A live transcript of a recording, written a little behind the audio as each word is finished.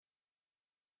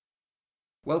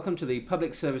Welcome to the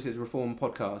Public Services Reform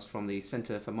podcast from the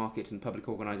Centre for Market and Public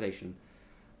Organisation.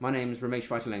 My name is Ramesh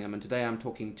Vaitalingam and today I'm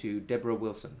talking to Deborah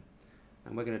Wilson.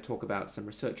 And we're going to talk about some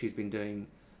research she's been doing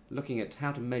looking at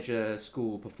how to measure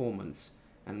school performance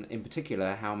and in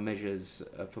particular how measures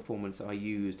of performance are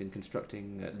used in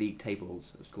constructing league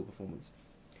tables of school performance.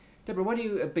 Deborah, why don't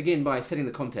you begin by setting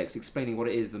the context, explaining what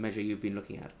it is the measure you've been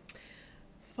looking at?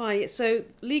 Fine. So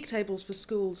league tables for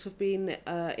schools have been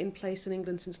in place in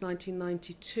England since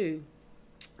 1992,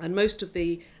 and most of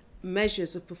the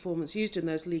measures of performance used in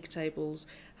those league tables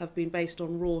have been based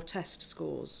on raw test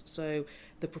scores, so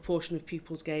the proportion of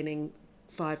pupils gaining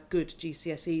 5 good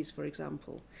GCSEs, for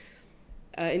example.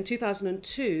 In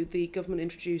 2002, the government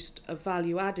introduced a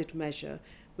value-added measure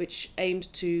which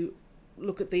aimed to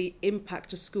look at the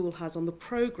impact a school has on the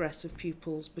progress of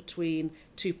pupils between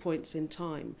 2 points in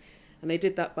time. And they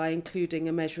did that by including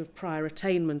a measure of prior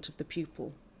attainment of the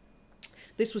pupil.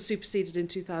 This was superseded in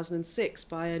 2006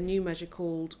 by a new measure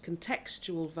called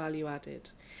contextual value added.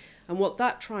 And what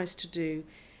that tries to do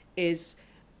is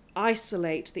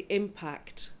isolate the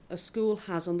impact a school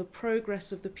has on the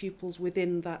progress of the pupils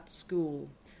within that school.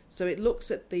 So it looks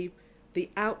at the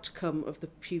outcome of the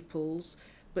pupils,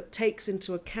 but takes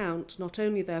into account not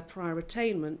only their prior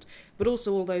attainment, but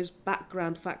also all those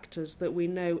background factors that we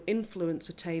know influence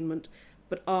attainment,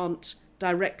 but aren't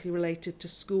directly related to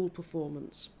school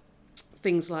performance.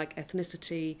 Things like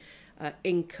ethnicity,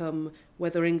 income,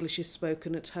 whether English is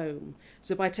spoken at home.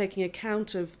 So by taking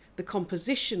account of the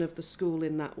composition of the school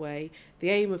in that way, the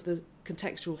aim of the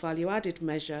contextual value added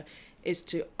measure is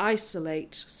to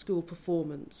isolate school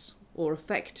performance or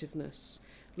effectiveness,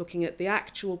 looking at the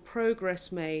actual progress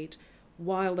made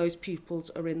while those pupils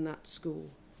are in that school.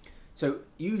 So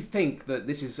you think that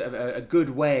this is a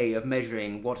good way of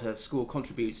measuring what a school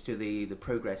contributes to the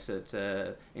progress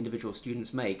that individual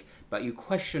students make, but you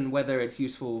question whether it's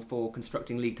useful for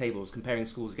constructing league tables, comparing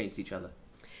schools against each other.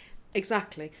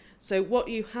 Exactly. So what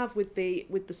you have with the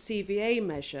CVA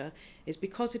measure is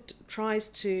because it tries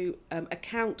to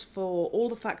account for all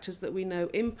the factors that we know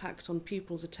impact on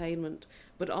pupils' attainment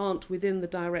but aren't within the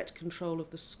direct control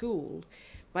of the school.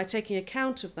 By taking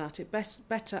account of that, it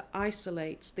better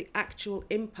isolates the actual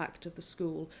impact of the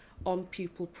school on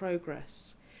pupil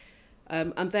progress,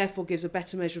 and therefore gives a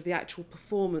better measure of the actual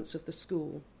performance of the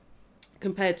school,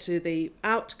 compared to the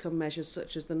outcome measures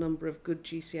such as the number of good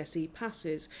GCSE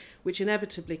passes, which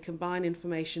inevitably combine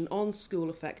information on school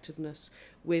effectiveness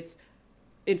with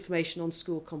information on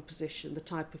school composition, the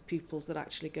type of pupils that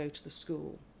actually go to the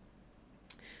school.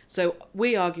 So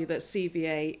we argue that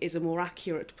CVA is a more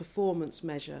accurate performance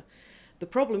measure. The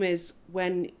problem is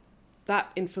when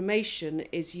that information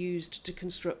is used to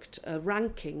construct a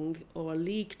ranking or a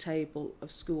league table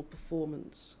of school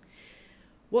performance.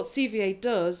 What CVA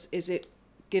does is it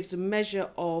gives a measure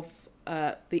of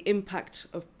the impact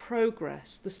of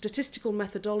progress. The statistical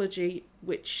methodology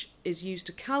which is used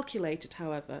to calculate it,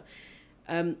 however,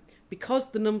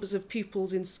 because the numbers of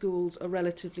pupils in schools are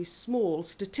relatively small,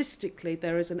 statistically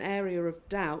there is an area of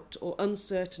doubt or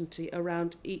uncertainty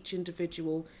around each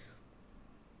individual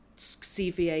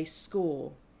CVA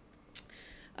score.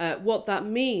 What that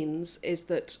means is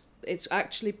that it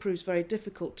actually proves very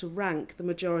difficult to rank the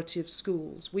majority of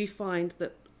schools. We find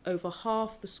that over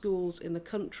half the schools in the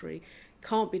country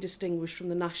can't be distinguished from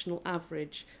the national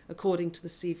average according to the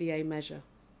CVA measure.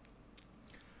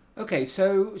 Okay,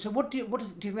 so what do you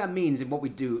think that means in what we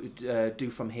do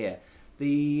from here?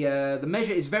 The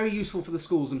measure is very useful for the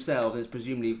schools themselves, and it's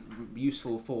presumably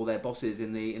useful for their bosses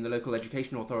in the local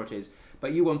educational authorities.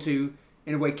 But you want to,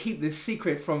 in a way, keep this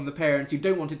secret from the parents. You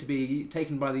don't want it to be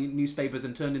taken by the newspapers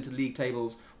and turned into league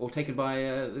tables, or taken by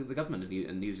the government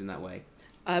and used in that way.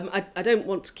 I don't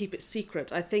want to keep it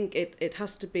secret. I think it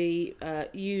has to be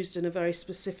used in a very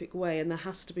specific way, and there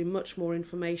has to be much more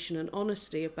information and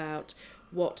honesty about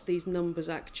what these numbers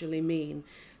actually mean.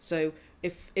 So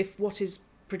if what is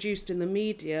produced in the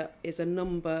media is a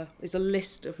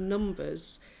list of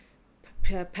numbers,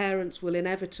 parents will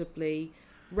inevitably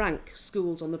rank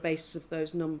schools on the basis of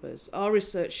those numbers. Our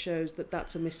research shows that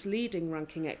that's a misleading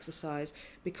ranking exercise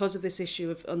because of this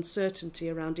issue of uncertainty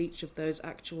around each of those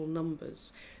actual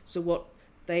numbers. So what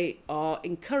they are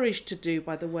encouraged to do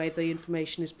by the way the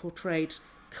information is portrayed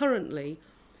currently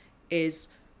is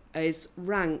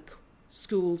rank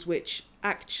schools which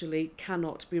actually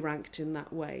cannot be ranked in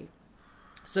that way.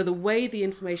 So the way the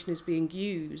information is being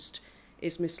used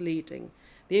is misleading.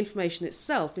 The information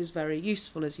itself is very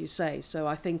useful, as you say, so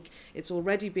I think it's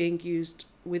already being used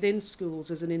within schools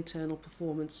as an internal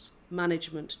performance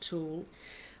management tool,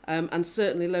 and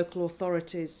certainly local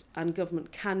authorities and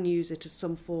government can use it as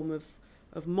some form of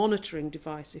monitoring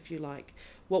device, if you like.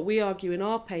 What we argue in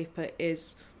our paper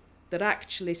is that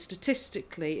actually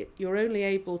statistically you're only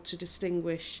able to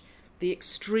distinguish the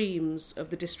extremes of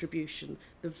the distribution,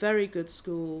 the very good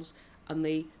schools and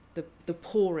the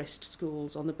poorest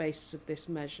schools, on the basis of this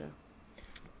measure.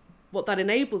 What that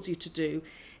enables you to do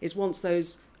is, once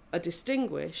those are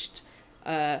distinguished,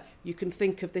 you can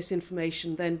think of this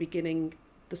information then being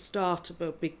the start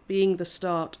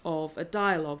of a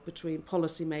dialogue between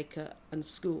policymaker and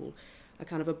school, a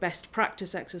kind of a best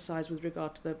practice exercise with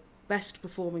regard to the best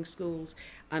performing schools,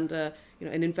 and an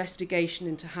investigation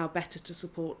into how better to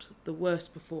support the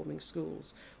worst performing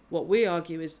schools. What we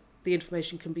argue is the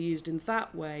information can be used in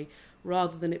that way,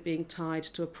 rather than it being tied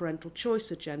to a parental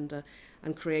choice agenda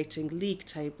and creating league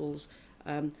tables,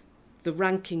 the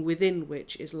ranking within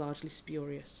which is largely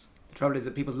spurious. The trouble is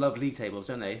that people love league tables,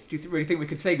 don't they? Do you really think we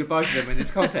could say goodbye to them in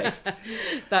this context?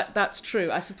 That's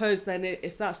true. I suppose then,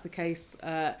 if that's the case,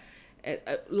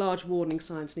 large warning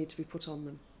signs need to be put on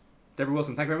them. Deborah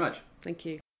Wilson, thank you very much. Thank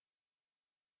you.